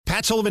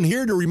Matt Sullivan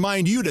here to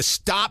remind you to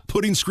stop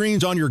putting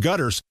screens on your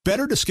gutters.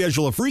 Better to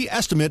schedule a free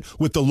estimate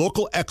with the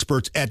local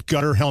experts at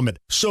Gutter Helmet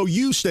so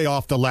you stay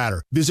off the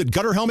ladder. Visit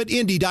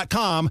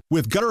GutterHelmetIndy.com.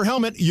 With Gutter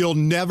Helmet, you'll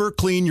never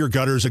clean your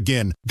gutters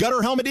again.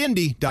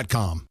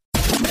 GutterHelmetIndy.com.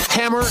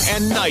 Hammer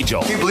and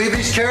Nigel. Can you believe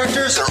these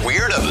characters are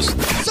weirdos?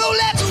 So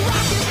let's rock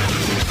it!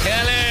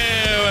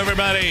 Hello,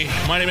 everybody.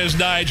 My name is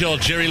Nigel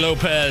Jerry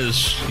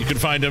Lopez. You can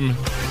find him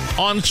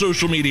on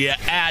social media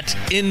at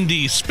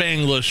Indy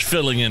Spanglish,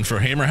 filling in for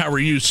Hammer. How are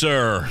you,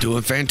 sir?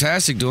 Doing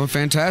fantastic.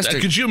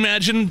 Could you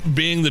imagine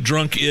being the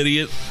drunk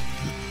idiot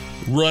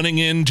running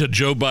into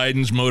Joe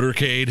Biden's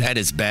motorcade? That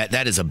is bad.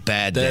 That is a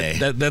bad day.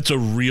 That's a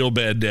real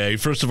bad day.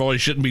 First of all, you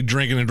shouldn't be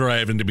drinking and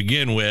driving to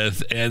begin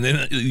with, and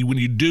then when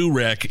you do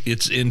wreck,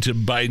 it's into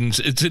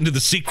the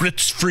Secret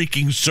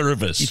freaking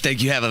Service. You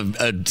think you have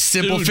a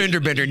simple fender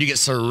bender and you get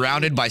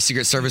surrounded by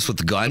Secret Service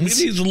with guns?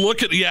 I mean, he's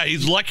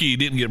lucky he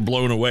didn't get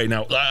blown away.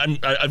 Now,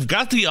 I've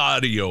got the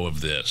audio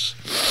of this.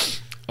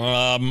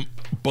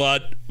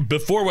 But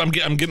before I'm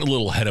getting a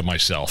little ahead of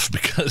myself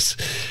because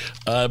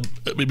of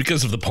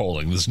the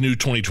polling, this new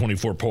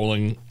 2024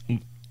 polling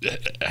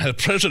had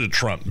President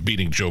Trump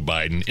beating Joe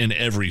Biden in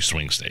every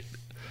swing state,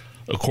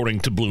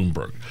 according to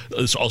Bloomberg.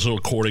 It's also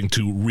according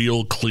to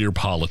Real Clear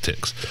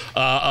Politics.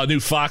 A new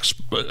Fox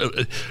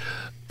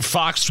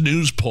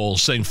News poll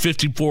saying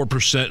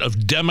 54%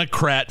 of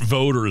Democrat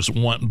voters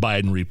want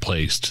Biden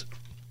replaced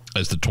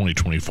as the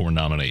 2024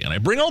 nominee. And I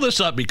bring all this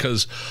up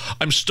because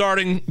I'm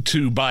starting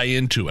to buy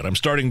into it. I'm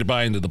starting to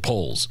buy into the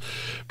polls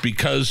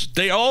because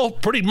they all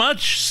pretty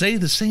much say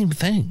the same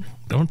thing,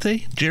 don't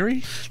they,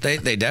 Jerry?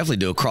 They definitely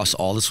do across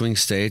all the swing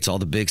states, all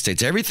the big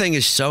states. Everything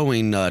is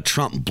showing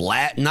Trump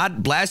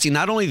blasting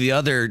not only the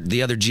other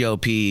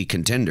GOP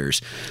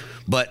contenders,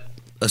 but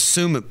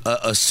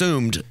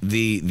assumed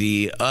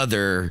the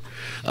other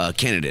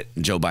candidate,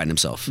 Joe Biden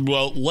himself.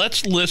 Well,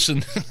 let's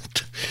listen,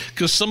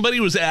 because somebody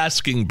was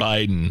asking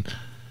Biden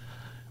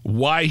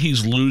why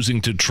he's losing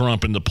to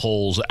Trump in the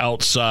polls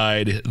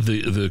outside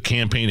the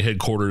campaign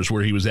headquarters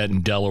where he was at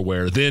in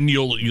Delaware. Then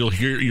you'll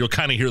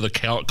kind of hear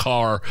the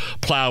car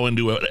plow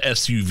into an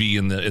SUV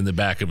in the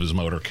back of his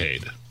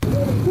motorcade.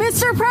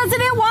 Mr.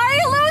 President, why are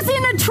you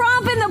losing to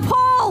Trump in the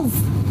polls?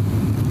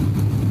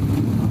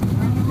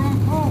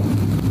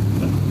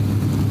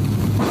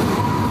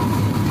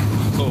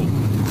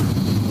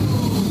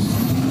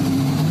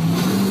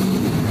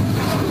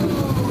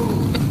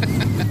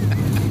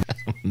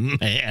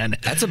 Man,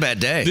 that's a bad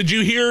day. Did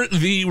you hear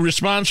the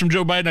response from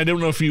Joe Biden? I don't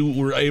know if you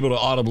were able to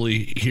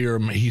audibly hear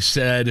him. He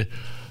said,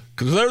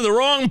 because they're the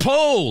wrong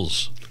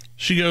polls.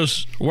 She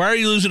goes, why are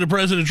you losing to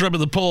President Trump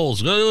in the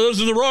polls? Those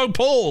are the wrong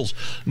polls.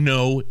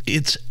 No,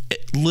 it's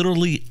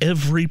literally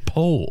every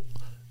poll,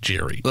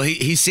 Jerry. Well,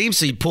 he seems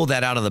to pull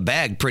that out of the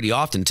bag pretty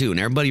often, too. And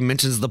everybody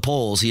mentions the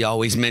polls. He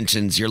always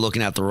mentions you're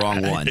looking at the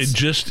wrong ones.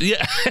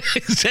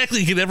 Exactly.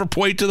 You can never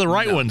point to the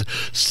right ones.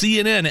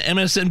 CNN,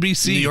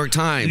 MSNBC, New York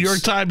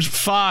Times,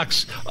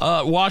 Fox,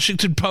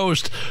 Washington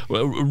Post,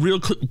 Real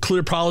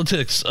Clear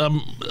Politics.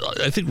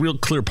 I think Real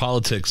Clear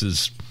Politics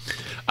is...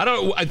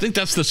 I think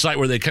that's the site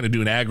where they kind of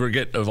do an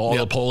aggregate of all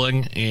the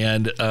polling.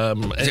 And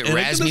is it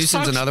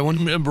Rasmussen's another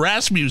one?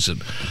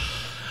 Rasmussen.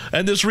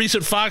 And this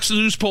recent Fox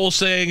News poll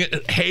saying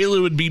Haley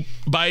would beat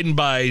Biden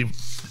by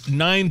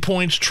 9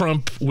 points,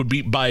 Trump would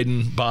beat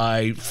Biden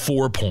by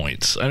 4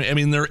 points. I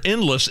mean, they're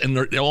endless, and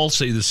they all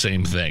say the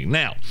same thing.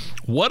 Now,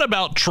 what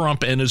about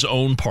Trump and his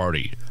own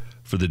party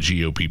for the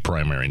GOP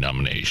primary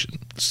nomination?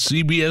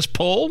 CBS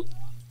poll,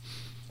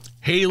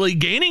 Haley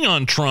gaining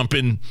on Trump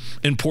in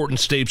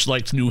important states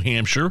like New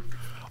Hampshire,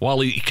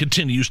 while he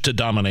continues to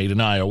dominate in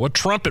Iowa.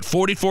 Trump at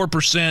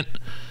 44%,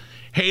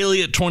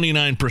 Haley at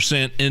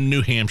 29% in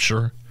New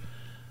Hampshire.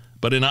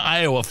 But in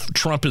Iowa,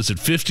 Trump is at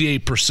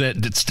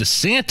 58%. It's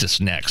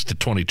DeSantis next at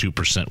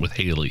 22% with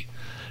Haley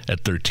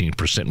at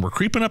 13%. We're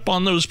creeping up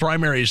on those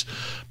primaries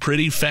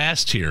pretty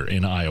fast here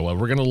in Iowa.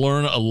 We're going to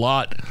learn a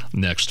lot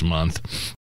next month.